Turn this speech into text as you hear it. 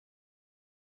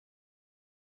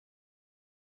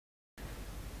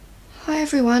Hi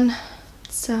everyone,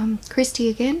 it's Kristy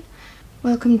again.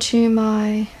 Welcome to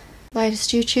my latest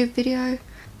YouTube video.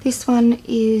 This one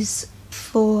is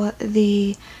for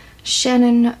the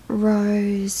Channon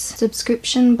Rose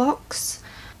Subscription Box.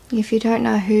 If you don't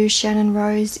know who Channon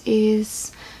Rose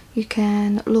is, you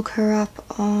can look her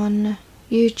up on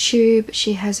YouTube.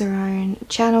 She has her own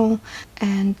channel,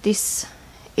 and this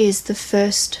is the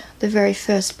very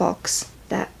first box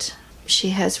that she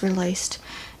has released.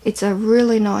 It's a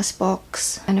really nice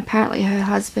box, and apparently her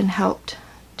husband helped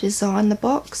design the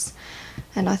box,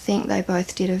 and I think they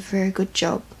both did a very good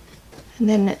job. And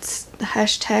then it's the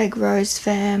hashtag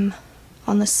RoseFam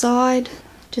on the side,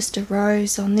 just a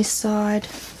rose on this side,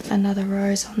 another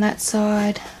rose on that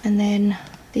side, and then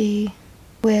the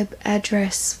web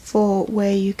address for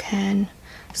where you can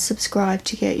subscribe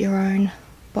to get your own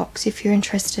box if you're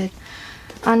interested.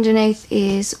 Underneath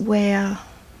is where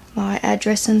my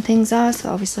address and things are, so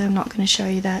obviously I'm not going to show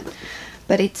you that,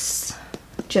 but it's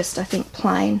just, I think,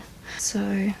 plain.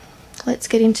 So let's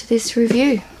get into this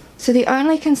review. So the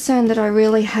only concern that I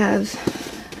really have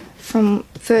from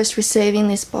first receiving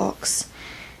this box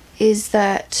is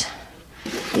that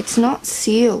it's not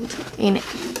sealed in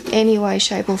any way,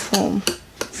 shape or form.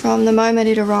 From the moment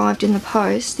it arrived in the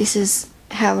post, this is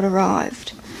how it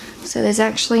arrived. So there's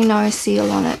actually no seal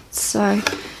on it. So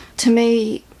to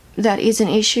me, that is an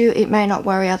issue. It may not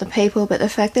worry other people, but the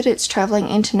fact that it's travelling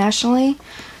internationally,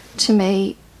 to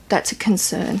me, that's a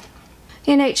concern.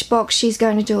 In each box she's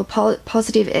going to do a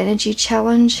positive energy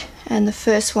challenge, and the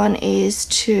first one is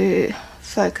to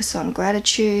focus on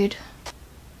gratitude.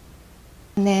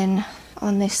 And then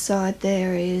on this side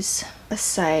there is a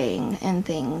saying and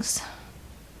things.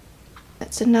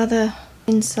 That's another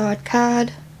inside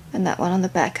card, and that one on the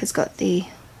back has got the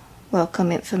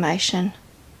welcome information.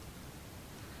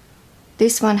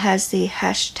 This one has the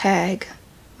hashtag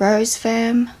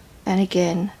RoseFam, and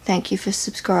again, thank you for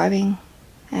subscribing,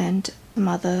 and some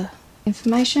other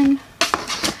information.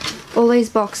 All these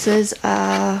boxes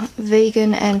are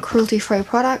vegan and cruelty-free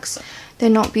products. They're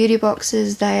not beauty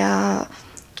boxes, they are,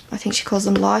 I think she calls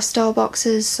them lifestyle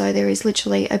boxes, so there is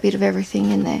literally a bit of everything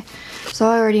in there. So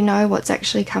I already know what's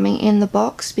actually coming in the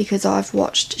box because I've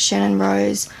watched Channon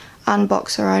Rose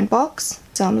unbox her own box,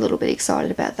 so I'm a little bit excited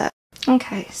about that.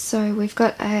 Okay, so we've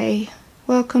got a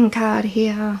welcome card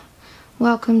here.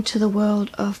 Welcome to the world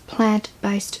of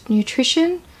plant-based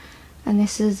nutrition, and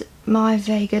this is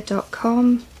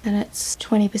myvega.com, and it's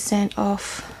 20%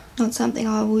 off. Not something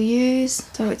I will use.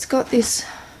 So it's got this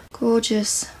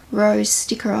gorgeous rose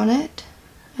sticker on it,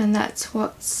 and that's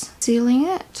what's sealing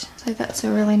it, so that's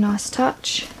a really nice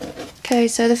touch. Okay,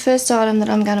 so the first item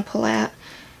that I'm going to pull out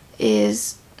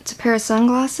is, it's a pair of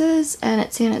sunglasses, and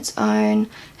it's in its own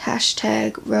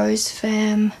hashtag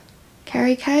RoseFam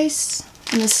carry case,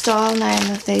 and the style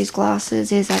name of these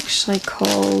glasses is actually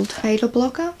called Beta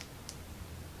Blocker,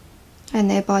 and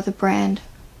they're by the brand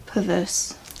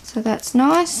Perverse. So that's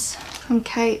nice. From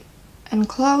Kate and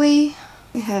Chloe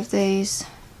we have these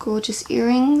gorgeous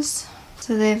earrings,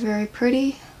 so they're very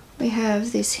pretty. We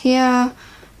have this here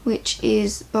which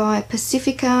is by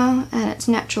Pacifica, and it's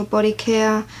natural body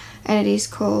care, and it is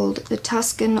called the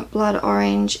Tuscan Blood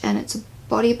Orange, and it's a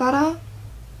body butter,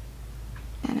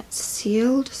 and it's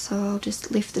sealed, so I'll just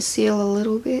lift the seal a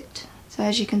little bit. So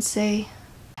as you can see,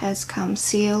 it has come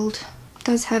sealed. It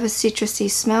does have a citrusy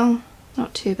smell,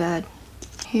 not too bad.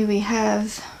 Here we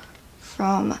have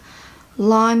from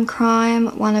Lime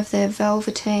Crime, one of their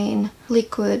Velveteen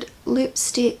liquid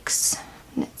lipsticks,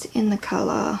 and it's in the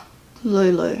colour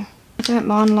Lulu. I don't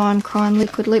mind Lime Crime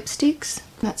liquid lipsticks.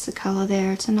 That's the colour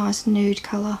there, it's a nice nude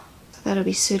colour. So that'll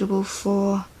be suitable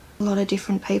for a lot of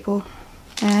different people.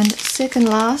 And second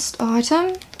last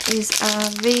item is a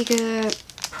Vega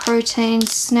protein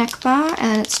snack bar,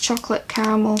 and it's chocolate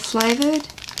caramel flavoured,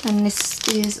 and this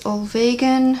is all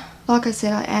vegan. Like I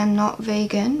said, I am not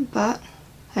vegan, but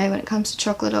hey, when it comes to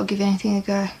chocolate I'll give anything a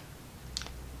go.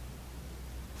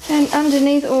 And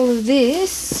underneath all of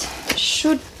this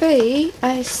should be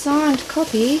a signed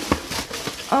copy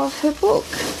of her book.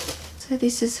 So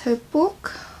this is her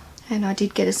book, and I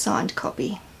did get a signed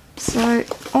copy. So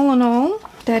all in all,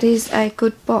 that is a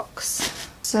good box.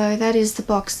 So that is the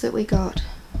box that we got.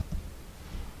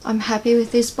 I'm happy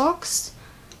with this box.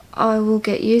 I will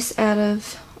get use out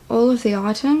of all of the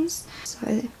items.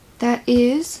 So that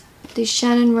is the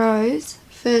Channon Rose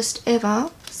first ever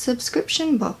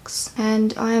subscription box,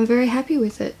 and I am very happy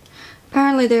with it.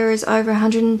 Apparently there is over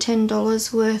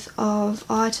 $110 worth of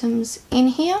items in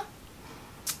here,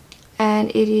 and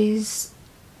it is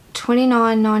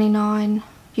 $29.99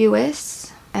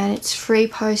 US, and it's free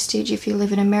postage if you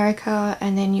live in America,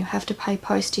 and then you have to pay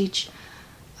postage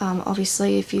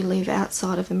obviously if you live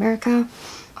outside of America.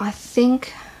 I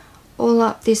think all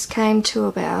up this came to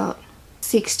about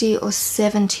 $60 or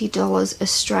 $70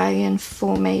 Australian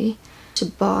for me to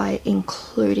buy,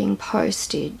 including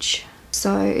postage.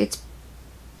 So it's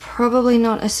probably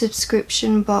not a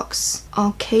subscription box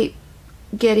I'll keep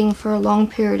getting for a long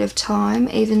period of time,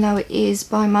 even though it is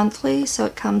bi-monthly, so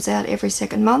it comes out every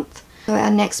second month. So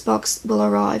our next box will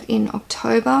arrive in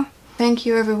October. Thank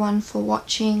you everyone for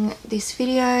watching this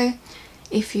video.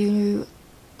 If you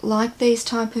like these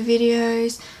type of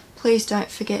videos, please don't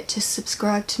forget to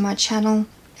subscribe to my channel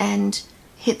and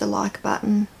hit the like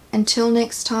button. Until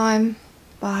next time,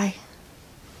 bye.